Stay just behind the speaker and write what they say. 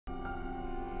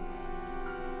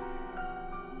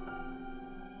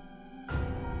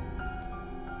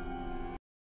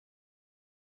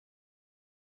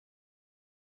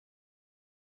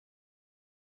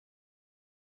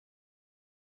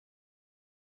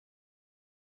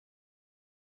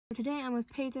today I'm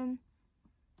with Peyton.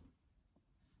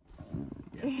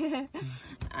 Yeah.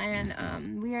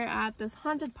 And we are at this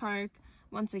haunted park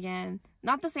once again.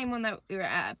 Not the same one that we were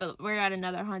at, but we're at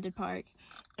another haunted park.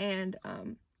 And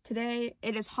today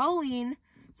it is Halloween,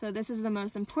 so this is the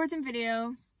most important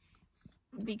video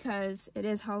because it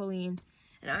is Halloween.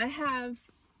 And I have,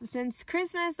 since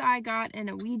Christmas, I got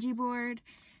a Ouija board,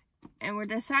 and we're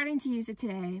deciding to use it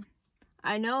today.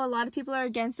 I know a lot of people are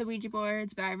against the Ouija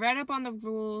boards, but I read up on the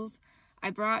rules. I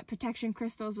brought protection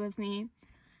crystals with me,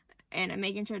 and I'm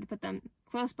making sure to put them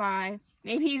close by.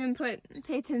 Maybe even put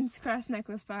Peyton's cross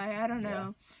necklace by, I don't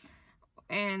know.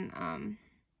 Yeah. And,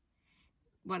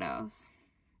 what else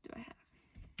do I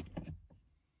have?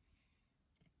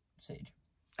 Sage.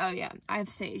 Oh yeah, I have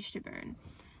sage to burn.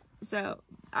 So,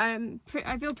 I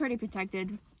feel pretty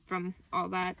protected from all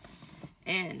that.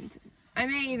 And I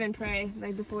may even pray,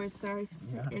 like, before it starts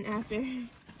and after.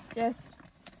 Just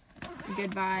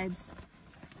good vibes.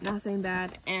 Nothing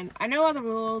bad. And I know all the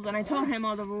rules, and I told him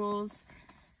all the rules.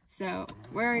 So,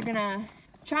 we're gonna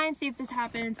try and see if this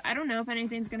happens. I don't know if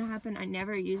anything's gonna happen. I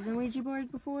never used a Ouija board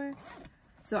before.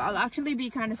 So, I'll actually be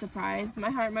kind of surprised. My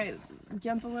heart might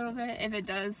jump a little bit. If it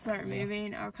does start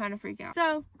moving, I'll kind of freak out.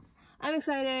 So, I'm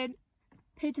excited.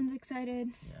 Peyton's excited.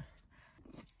 Yeah.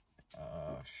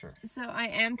 Sure. So I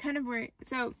am kind of worried.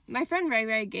 So my friend Ray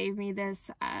Ray gave me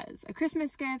this as a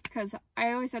Christmas gift because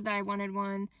I always said that I wanted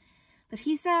one. But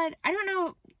he said, I don't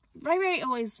know, Ray Ray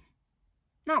always,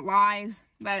 not lies,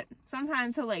 but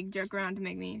sometimes he'll like joke around to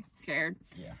make me scared.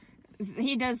 Yeah.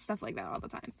 He does stuff like that all the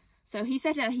time. So he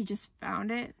said that he just found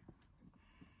it.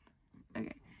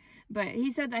 Okay. But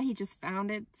he said that he just found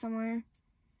it somewhere.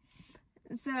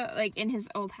 So, like, in his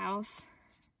old house.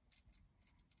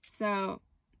 So,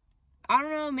 I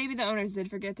don't know, maybe the owners did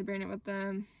forget to bring it with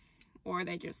them, or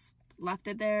they just left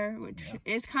it there, which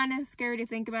is kind of scary to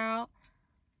think about.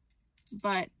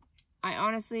 But I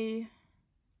honestly,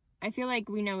 I feel like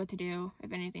we know what to do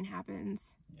if anything happens.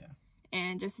 Yeah.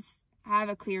 And just have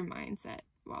a clear mindset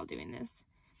while doing this.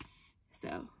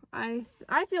 So, I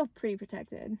feel pretty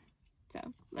protected. So,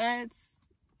 let's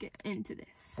get into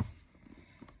this.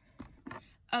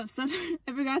 Oh, so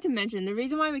I forgot to mention, the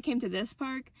reason why we came to this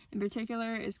park in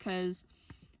particular is because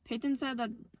Peyton said that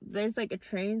there's like a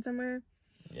train somewhere.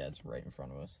 Yeah, it's right in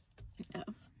front of us. Oh.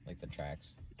 Like the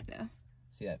tracks. Yeah.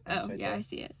 See that? Oh, right yeah, there? I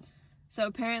see it. So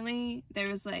apparently there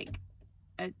was like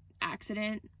an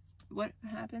accident. What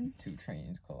happened? 2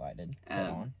 trains collided.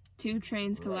 On. 2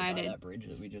 trains collided. Right by that bridge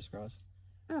that we just crossed.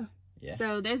 Oh. Yeah.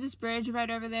 So there's this bridge right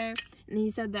over there, and he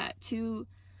said that 2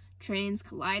 trains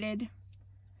collided.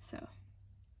 So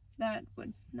that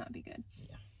would not be good.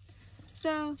 Yeah.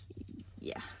 So,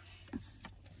 yeah.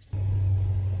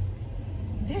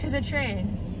 There's a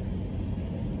train.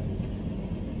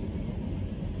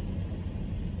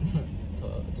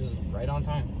 Just right on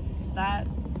time. That.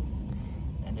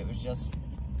 And it was just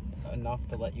enough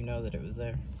to let you know that it was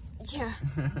there. Yeah.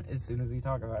 As soon as we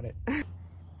talk about it.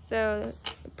 So,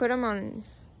 put them on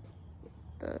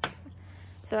both.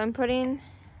 So I'm putting,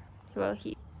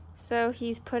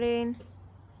 he's putting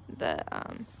the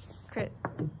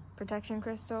protection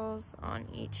crystals on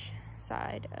each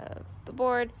side of the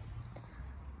board.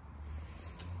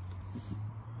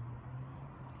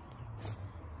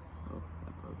 Oh,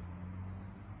 that broke.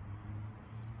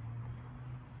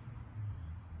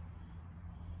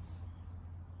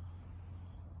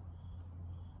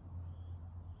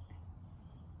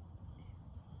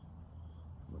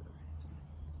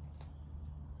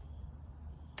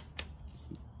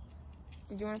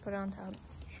 Did you want to put it on top?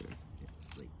 Sure.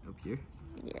 Like up here?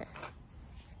 Yeah.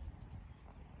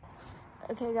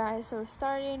 Okay guys, so we're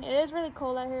starting. It is really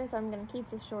cold out here, so I'm going to keep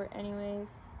this short anyways.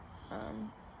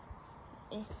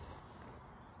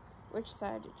 Which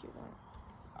side did you want?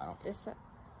 I don't care. This side?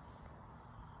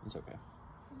 It's okay.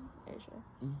 Are you sure?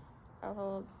 Mm-hmm. I'll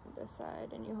hold this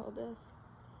side and you hold this.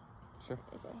 Sure.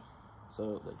 Okay.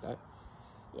 So, like that?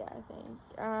 Yeah, I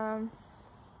think.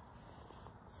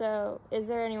 So, is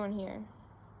there anyone here?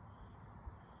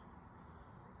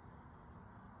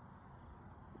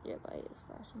 Your light is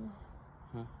flashing.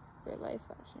 Huh? Your light's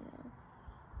flashing now.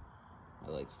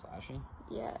 My light's flashing?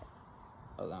 Yeah.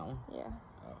 Oh, that one? Yeah.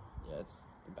 Oh, yeah, it's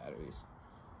the batteries.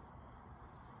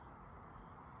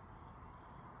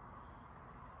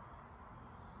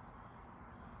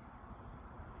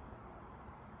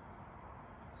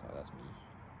 So that's me.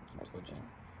 Keep twitching.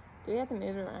 Do we have to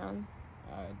move it around?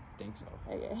 I think so.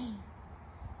 Okay.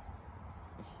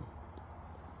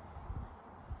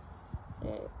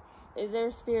 Okay. Is there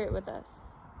a spirit with us?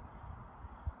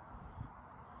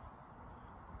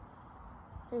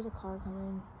 There's a car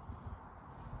coming.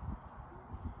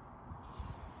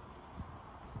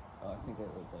 think they're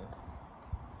right there.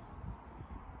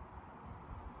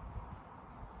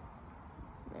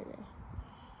 Maybe.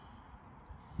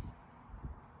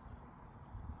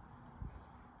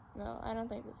 No, I don't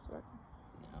think this is working.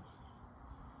 No.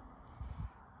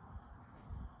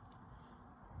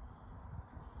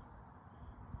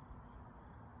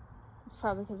 It's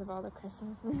probably because of all the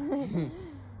crystals.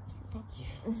 Fuck you.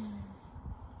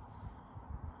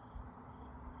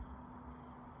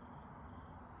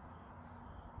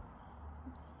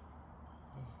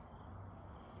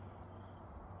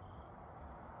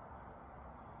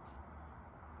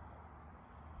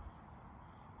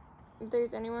 If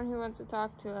there's anyone who wants to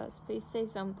talk to us, please say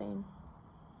something.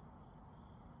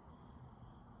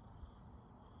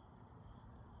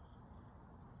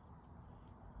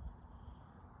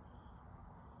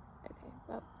 Okay,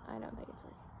 well, I don't think it's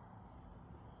working.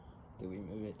 Do we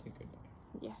move it to goodbye?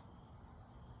 Yeah.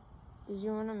 Did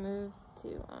you want to move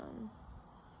to,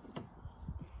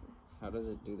 How does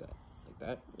it do that? Like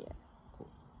that? Yeah. Cool.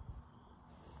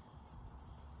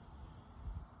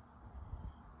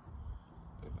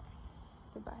 Goodbye.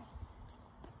 Goodbye.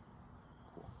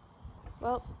 Cool.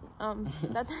 Well,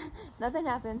 nothing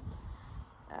happened.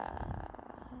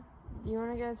 Do you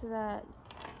want to go to that?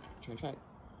 Train track?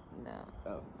 No.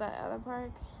 Oh. That other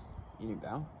park? You mean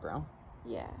Brown?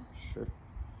 Yeah. Sure.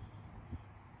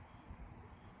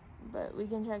 But we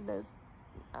can check those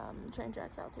train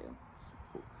tracks out too.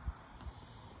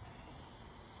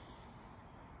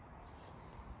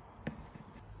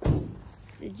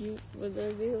 Would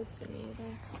those be able to see me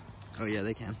there? Oh yeah,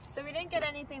 they can. So we didn't get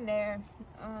anything there.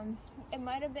 It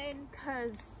might have been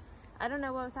because I don't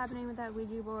know what was happening with that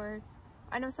Ouija board.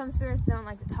 I know some spirits don't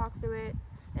like to talk through it,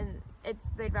 and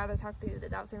they'd rather talk through the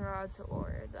dowsing rods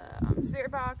or the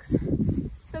spirit box.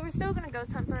 So we're still gonna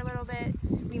ghost hunt for a little bit.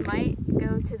 We might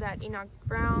go to that Enoch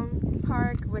Brown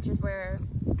Park, which is where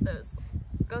those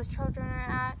ghost children are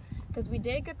at, because we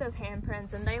did get those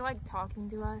handprints and they like talking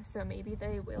to us, so maybe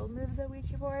they will move the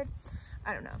Ouija board.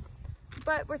 I don't know.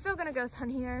 But we're still gonna ghost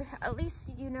hunt here. At least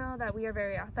you know that we are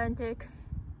very authentic,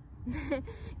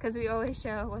 because we always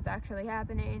show what's actually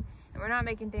happening and we're not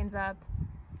making things up,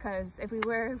 because if we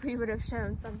were, we would have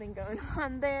shown something going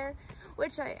on there,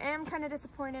 which I am kind of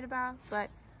disappointed about. But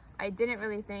I didn't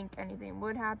really think anything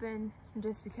would happen,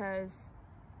 just because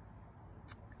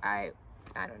I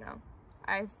don't know.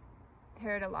 I've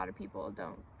heard a lot of people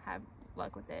don't have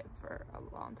luck with it for a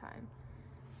long time.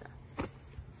 So,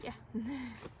 yeah.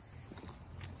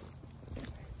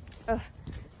 Oh,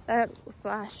 that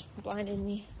flash blinded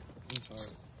me. I'm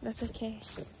sorry. That's okay.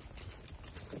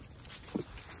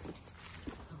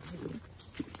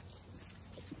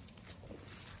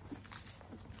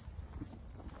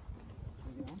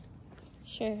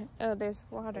 Sure. Oh, there's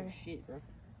water. Oh shit, bro.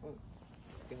 Oh.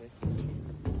 Go ahead.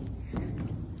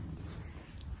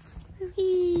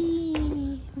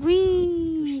 Wee!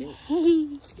 Wee!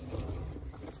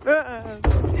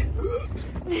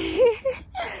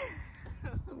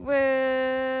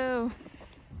 Whoa!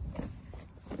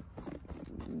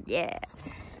 Yeah!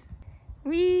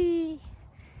 Wee!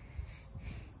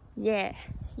 Yeah!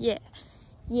 Yeah!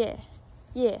 Yeah!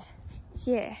 Yeah!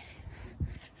 Yeah!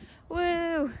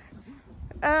 Woo!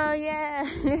 Oh yeah!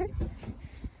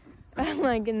 Oh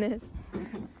my goodness!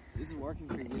 This is working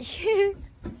pretty good.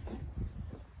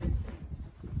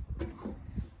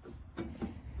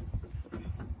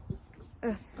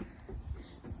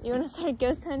 You want to start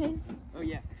ghost hunting? Oh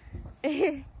yeah.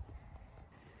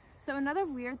 So another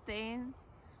weird thing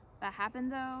that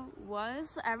happened though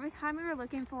was every time we were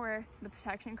looking for the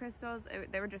protection crystals,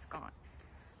 they were just gone.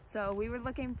 So we were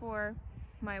looking for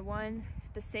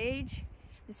the sage.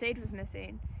 The sage was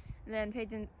missing. And then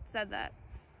Peyton said that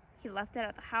he left it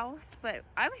at the house, but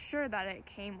I was sure that it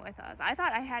came with us. I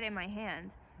thought I had it in my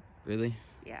hand. Really?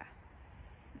 Yeah.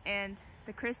 And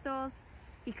the crystals,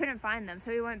 he couldn't find them,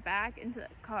 so he went back into the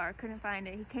car, couldn't find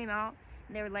it. He came out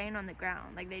and they were laying on the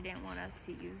ground, like they didn't want us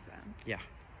to use them. Yeah.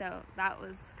 So that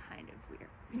was kind of weird.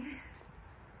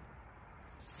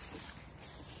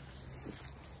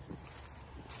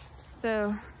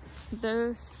 So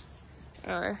those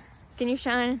are, can you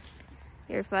shine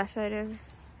your flashlight over?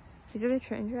 These are the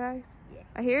train tracks. Yeah.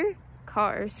 I hear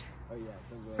cars Oh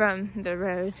yeah. from the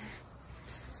road.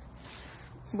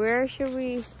 Where should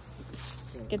we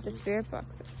get the spirit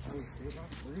box?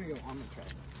 We're gonna go on the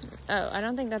track. Oh, I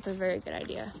don't think that's a very good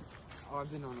idea. Oh,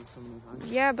 I've been on them so many times.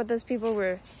 Yeah, but those people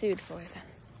were sued for it.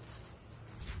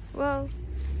 Well,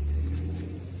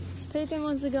 Peyton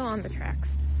wants to go on the tracks.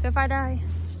 So if I die,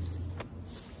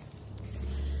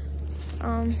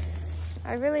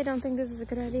 I really don't think this is a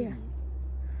good idea.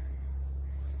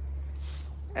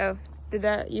 Oh, Did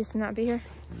that used to not be here?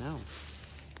 No.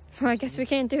 Well, I guess we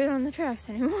can't do it on the tracks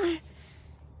anymore.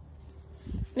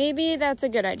 Maybe that's a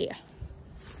good idea.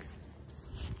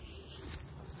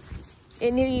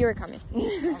 It knew you were coming.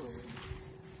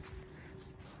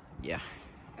 Yeah.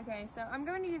 Okay, so I'm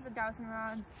going to use the dowsing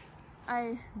rods.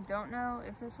 I don't know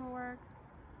if this will work,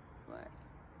 but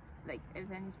like if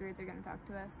any spirits are gonna talk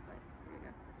to us, but here we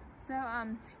go. So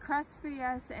cross for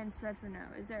yes and spread for no.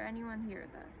 Is there anyone here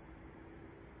with us?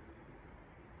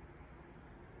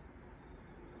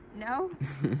 No?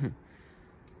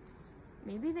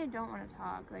 Maybe they don't want to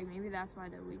talk. Like maybe that's why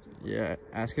they're Ouija. Yeah,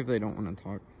 ask if they don't want to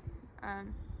talk.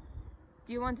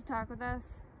 Do you want to talk with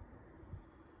us?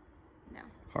 No.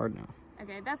 Hard no.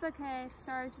 Okay, that's okay.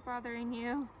 Sorry for bothering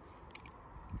you.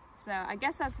 So I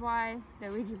guess that's why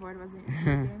the Ouija board wasn't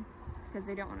working, because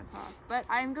they don't want to talk. But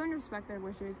I'm going to respect their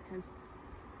wishes, because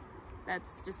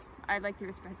that's just, I like to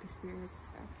respect the spirits.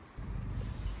 So.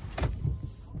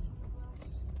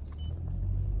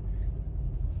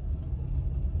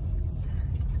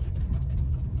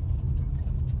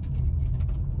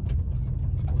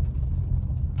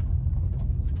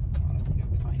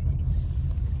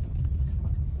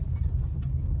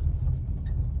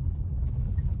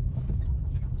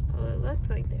 Looks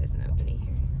like there's nobody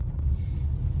here.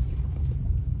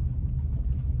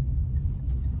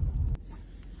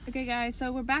 Okay guys,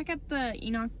 so we're back at the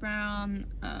Enoch Brown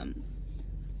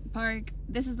park.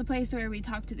 This is the place where we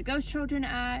talk to the ghost children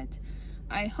at.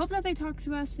 I hope that they talk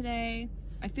to us today.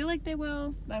 I feel like they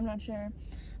will, but I'm not sure.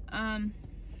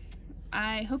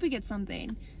 I hope we get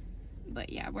something.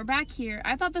 But yeah, we're back here.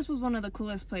 I thought this was one of the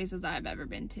coolest places I've ever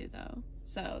been to though.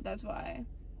 So that's why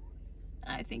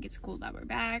I think it's cool that we're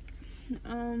back.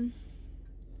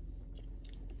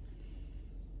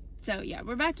 So yeah,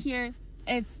 we're back here.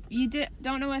 If you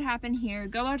don't know what happened here,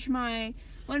 go watch my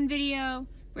one video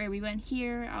where we went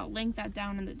here. I'll link that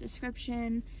down in the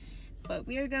description. But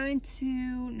we are going to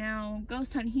now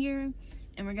ghost hunt here,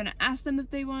 and we're gonna ask them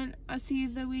if they want us to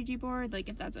use the Ouija board, like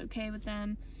if that's okay with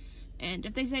them. And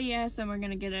if they say yes, then we're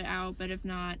gonna get it out, but if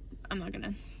not, I'm not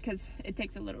gonna, because it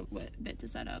takes a little bit to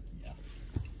set up.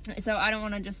 Yeah. So I don't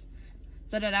want to just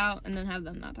set it out and then have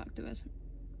them not talk to us,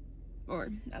 or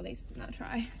at least not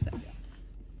try. So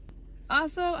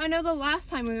also, I know the last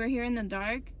time we were here in the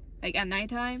dark, like at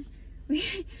nighttime,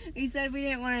 we said we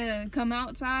didn't want to come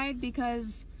outside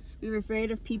because we were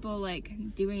afraid of people like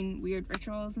doing weird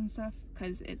rituals and stuff,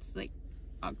 because it's like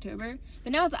October,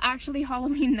 but now it's actually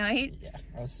Halloween night. Yeah,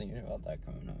 I was thinking about that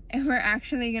coming up, and we're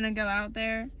actually gonna go out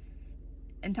there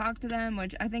and talk to them,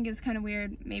 which I think is kind of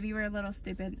weird. Maybe we're a little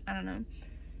stupid, I don't know.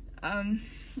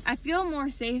 I feel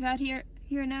more safe out here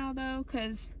now though,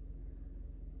 because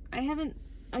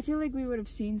I feel like we would have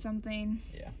seen something.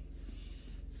 Yeah.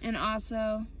 And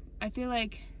also, I feel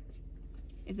like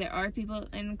if there are people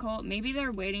in the cult, maybe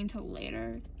they're waiting till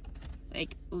later,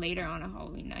 like later on a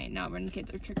Halloween night, not when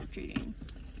kids are trick-or-treating.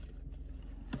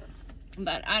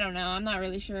 But I don't know, I'm not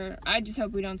really sure. I just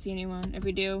hope we don't see anyone. If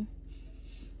we do,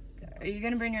 are you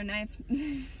gonna bring your knife?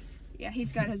 Yeah,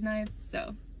 he's got his knife,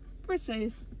 so we're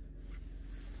safe.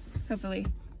 Hopefully.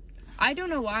 I don't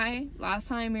know why last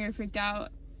time we were freaked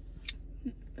out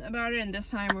about it, and this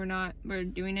time we're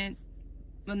doing it.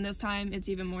 And this time it's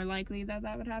even more likely that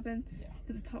that would happen. Yeah.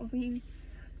 Because it's Halloween.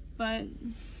 But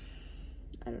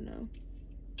I don't know.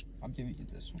 I'll give you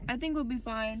this one. I think we'll be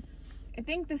fine. I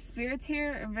think the spirits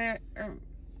here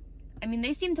I mean,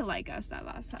 they seem to like us that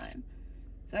last time.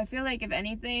 So I feel like if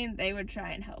anything, they would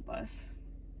try and help us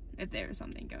if there was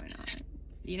something going on,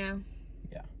 you know?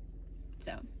 Yeah.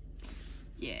 So,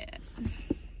 yeah.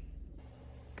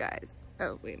 Guys,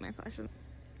 oh wait, my flash on.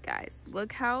 Guys,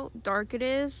 look how dark it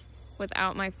is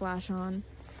without my flash on.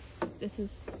 This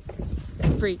is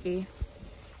freaky.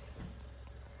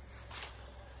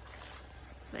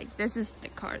 Like, this is the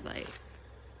card light.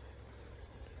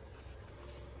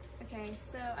 Okay,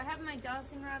 so I have my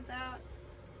dowsing rods out,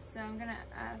 so I'm gonna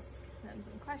ask them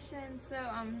some questions. So,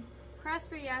 cross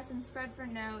for yes and spread for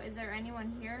no. Is there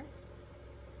anyone here?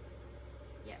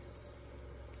 Yes.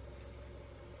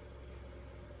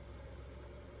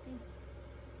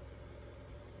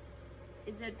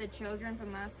 Is it the children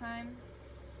from last time?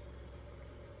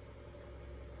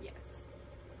 Yes.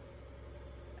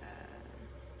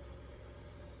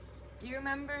 Do you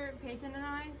remember Peyton and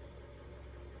I?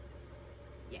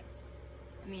 Yes.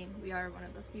 I mean, we are one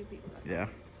of the few people that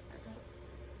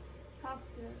talk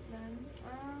to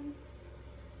them.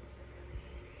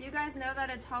 Do you guys know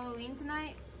that it's Halloween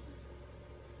tonight?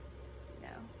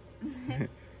 No.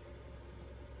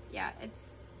 Yeah, it's...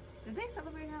 Did they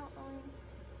celebrate Halloween?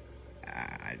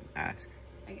 I'd ask.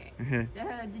 Okay.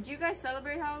 Did you guys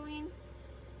celebrate Halloween?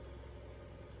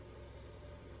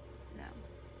 No.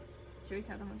 Should we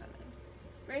tell them what that is?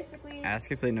 Basically...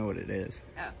 Ask if they know what it is.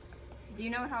 Oh. Do you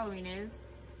know what Halloween is?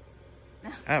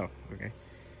 No. Oh, okay.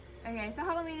 Okay, so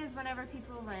Halloween is whenever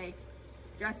people, like,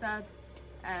 dress up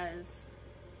as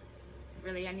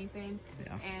really anything.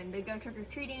 Yeah. And they go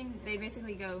trick-or-treating. They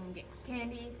basically go and get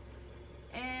candy.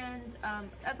 And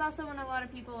that's also when a lot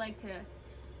of people like to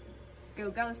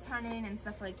go ghost hunting and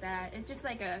stuff like that. It's just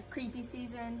like a creepy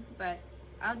season, but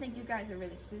I don't think you guys are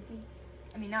really spooky.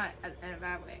 I mean, not in a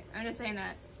bad way. I'm just saying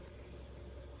that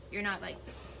you're not like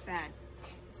bad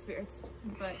spirits,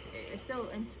 but it's still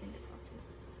interesting to talk to.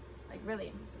 Like, really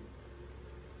interesting.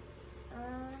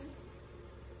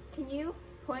 Can you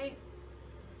point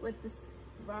with the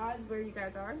rods where you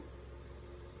guys are?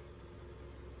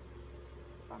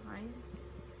 Behind?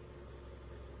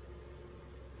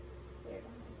 They're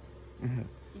behind us.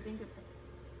 Do you think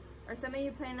are some of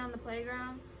you playing on the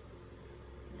playground?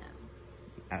 No.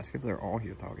 Ask if they're all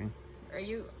here talking. Are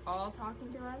you all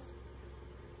talking to us?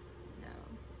 No.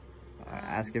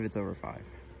 Ask if it's over 5.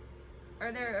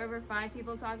 Are there over 5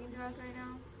 people talking to us right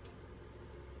now?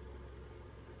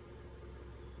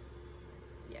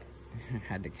 Yes.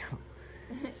 Had to count.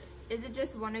 Is it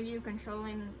just one of you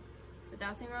controlling the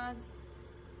dowsing rods?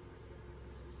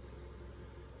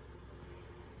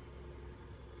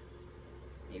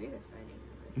 Maybe they're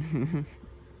fighting.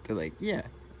 They're like, yeah,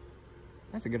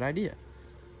 that's a good idea.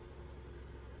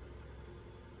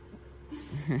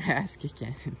 Ask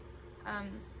again.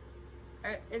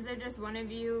 Is there just one of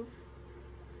you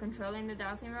controlling the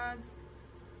dowsing rods?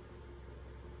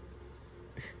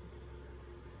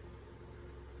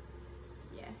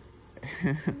 Yes.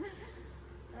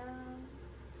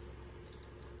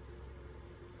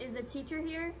 Is the teacher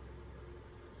here?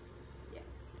 Yes.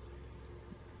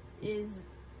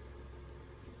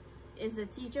 Is the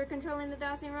teacher controlling the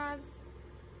dowsing rods?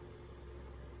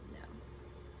 No.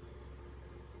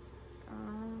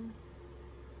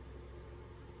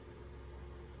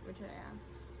 What should I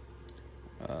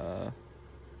ask?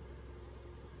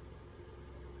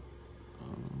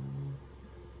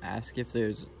 Ask if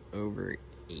there's over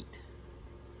 8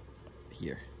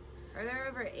 here. Are there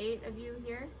over 8 of you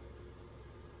here?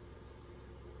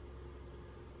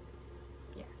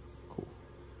 Yes. Cool.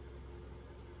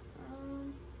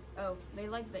 Oh, they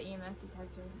like the EMF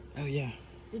detector. Oh, yeah.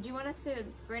 Did you want us to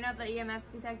bring out the EMF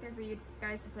detector for you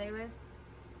guys to play with?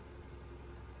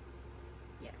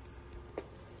 Yes.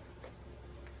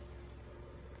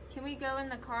 Can we go in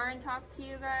the car and talk to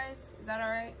you guys? Is that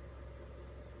alright?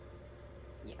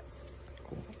 Yes.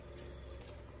 Cool.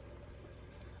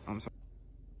 I'm sorry.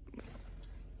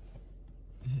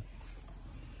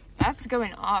 That's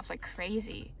going off like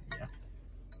crazy. Yeah.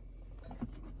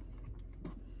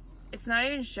 It's not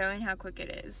even showing how quick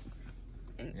it is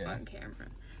on camera.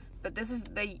 But this is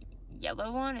the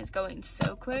yellow one is going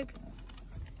so quick.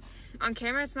 On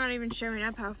camera, it's not even showing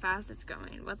up how fast it's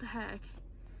going. What the heck?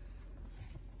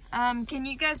 Can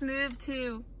you guys move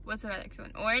to, what's the next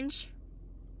one? Orange?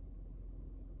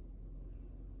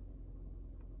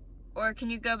 Or can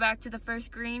you go back to the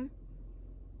first green?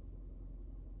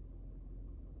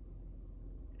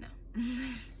 No.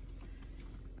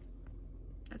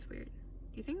 That's weird.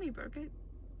 Do you think we broke it?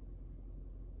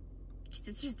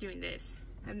 It's just doing this.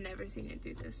 I've never seen it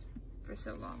do this for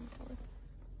so long before.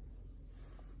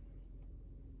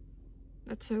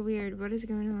 That's so weird. What is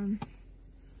going on?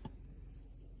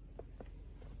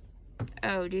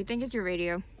 Oh, do you think it's your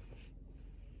radio?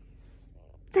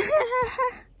 Yeah.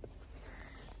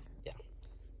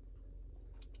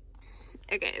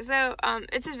 Okay, so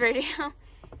it's his radio.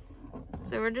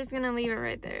 So we're just gonna leave it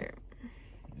right there.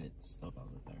 It still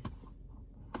does it there.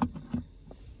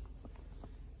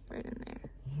 Right in there.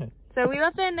 So we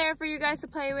left it in there for you guys to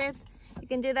play with. You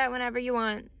can do that whenever you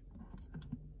want.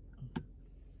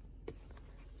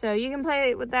 So you can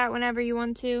play with that whenever you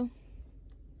want to.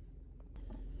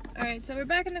 Alright, so we're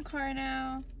back in the car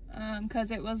now,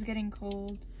 because it was getting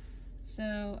cold.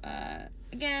 So,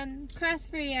 again, cross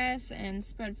for yes and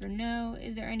spread for no.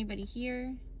 Is there anybody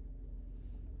here?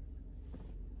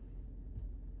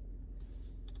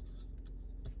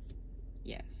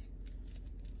 Yes.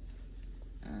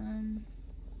 I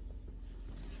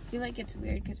feel like it's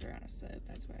weird because we're on a slope.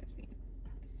 That's why it's being...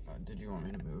 Did you want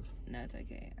me to move? No, it's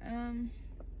okay.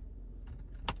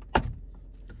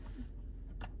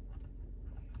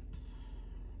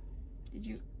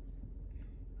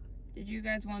 Did you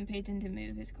guys want Peyton to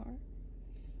move his car?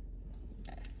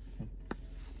 It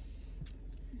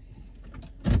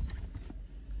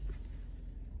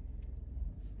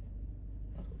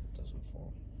doesn't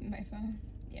fall. My phone?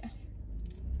 Yeah.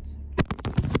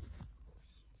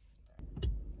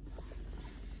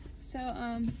 So,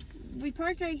 we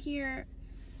parked right here.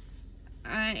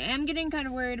 I am getting kind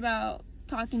of worried about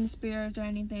talking to spirits or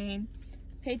anything.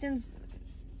 Peyton's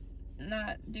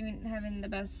not having the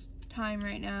best time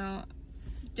right now.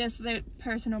 Just their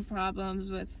personal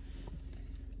problems with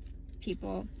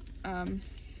people.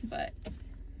 But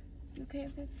you okay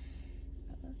with it?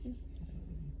 I love you.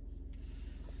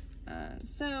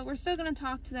 So we're still gonna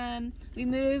talk to them. We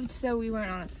moved so we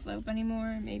weren't on a slope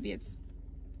anymore. Maybe it's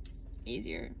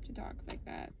easier to talk like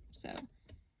that. So,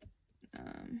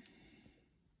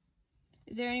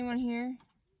 is there anyone here?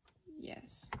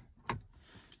 Yes.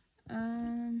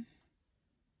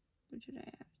 What should I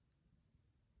ask?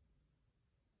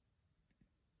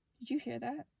 Did you hear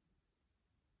that?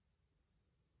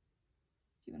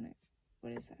 Do you wanna,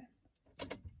 what is that?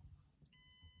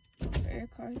 Where your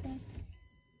car's at?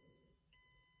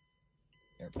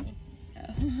 Airplane.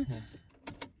 Oh.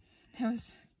 That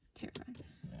was terrifying.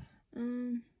 Yeah.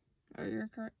 Or your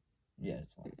car? Yeah,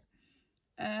 it's locked.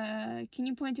 Can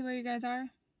you point to where you guys are?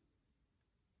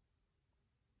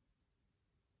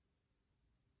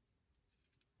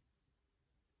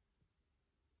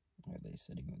 Are they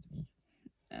sitting with me?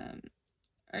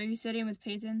 Are you sitting with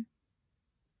Peyton?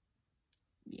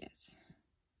 Yes.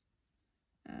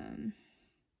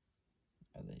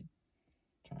 Are they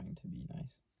trying to be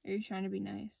nice? Are you trying to be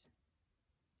nice?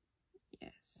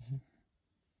 Yes.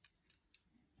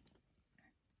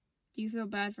 Do you feel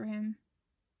bad for him?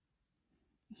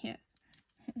 Yes.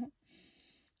 It's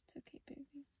okay,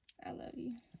 baby. I love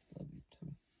you. Love you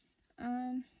too.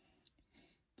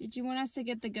 Did you want us to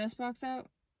get the ghost box out?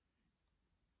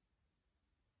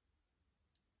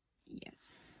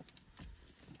 Yes.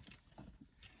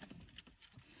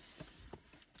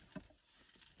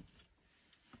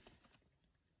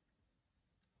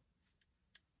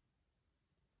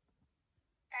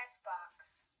 Xbox.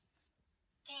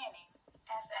 Scanning.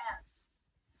 FM.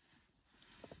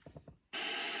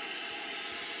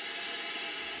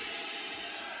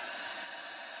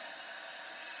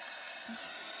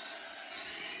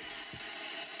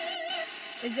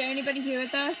 Is there anybody here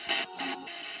with us?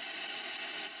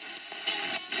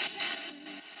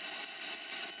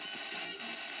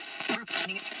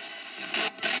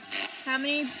 How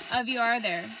many of you are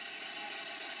there? I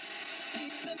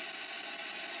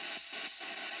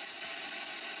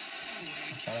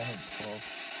thought I heard 12.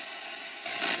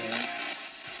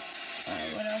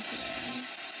 Alright, what else did I have?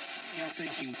 Yeah,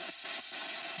 thank you.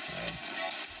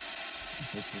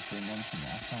 If it's the same one from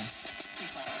last time.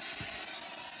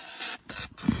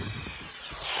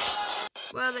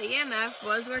 Well, the EMF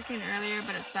was working earlier,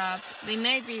 but it stopped. They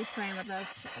may be playing with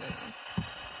us. I don't know.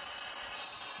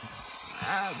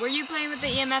 Were you playing with the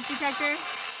EMF detector?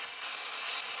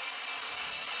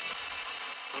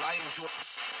 But I enjoy.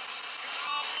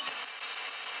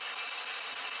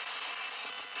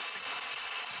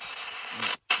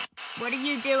 What are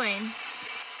you doing?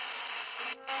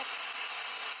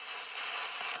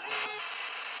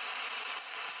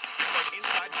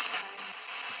 Inside.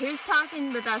 Who's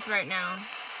talking with us right now?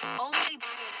 Only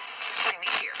bring me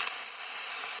here.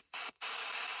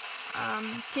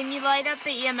 Can you light up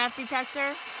the EMF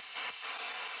detector?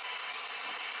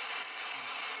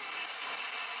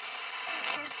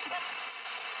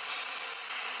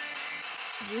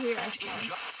 Did you hear us?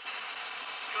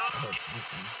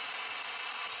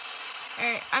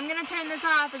 Alright, I'm gonna turn this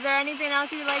off. Is there anything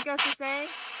else you'd like us to say?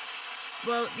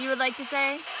 Well, you would like to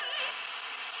say?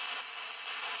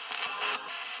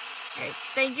 Alright,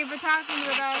 thank you for talking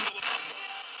with us.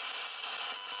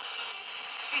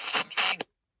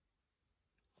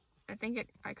 I think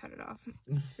I cut it off.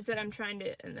 It said I'm trying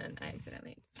to, and then I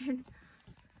accidentally turned.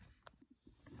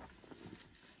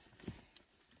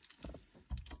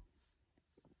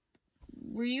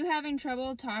 Were you having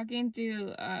trouble talking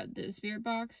through the spirit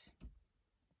box?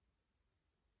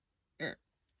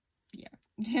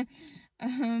 Yeah.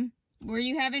 Were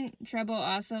you having trouble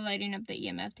also lighting up the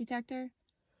EMF detector?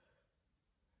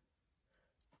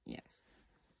 Yes.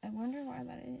 I wonder why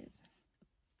that is.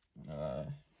 I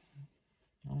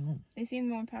don't know. They seemed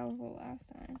more powerful last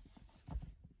time.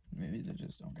 Maybe they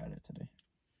just don't got it today.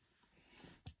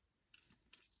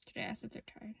 Should I ask if they're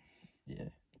tired? Yeah.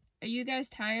 Are you guys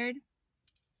tired?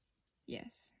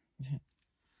 Yes.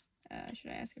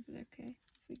 Should I ask if it's okay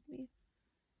if we leave?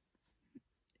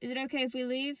 Is it okay if we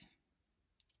leave?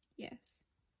 Yes.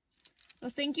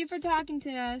 Well, thank you for talking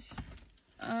to us.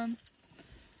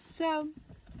 So,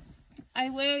 I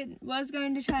was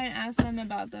going to try and ask them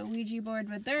about the Ouija board,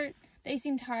 but they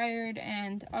seem tired,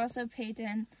 and also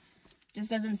Peyton just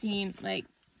doesn't seem like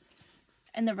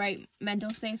in the right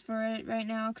mental space for it right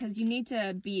now, because you need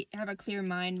to have a clear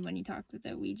mind when you talk with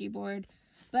the Ouija board.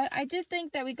 But I did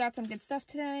think that we got some good stuff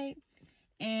today,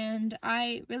 and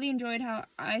I really enjoyed how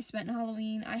I spent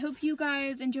Halloween. I hope you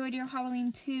guys enjoyed your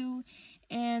Halloween too,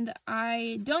 and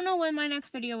I don't know when my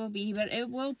next video will be, but it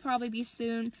will probably be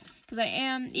soon, because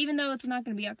even though it's not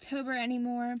going to be October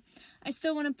anymore, I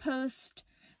still want to post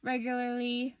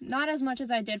regularly, not as much as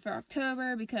I did for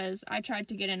October, because I tried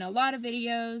to get in a lot of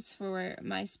videos for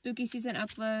my spooky season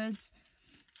uploads.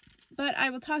 But I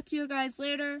will talk to you guys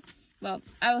later. Well,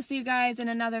 I will see you guys in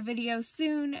another video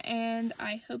soon, and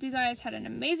I hope you guys had an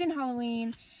amazing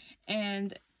Halloween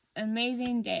and an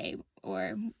amazing day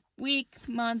or week,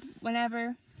 month,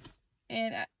 whenever.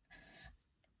 And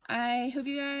I hope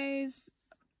you guys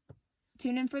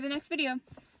tune in for the next video.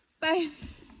 Bye.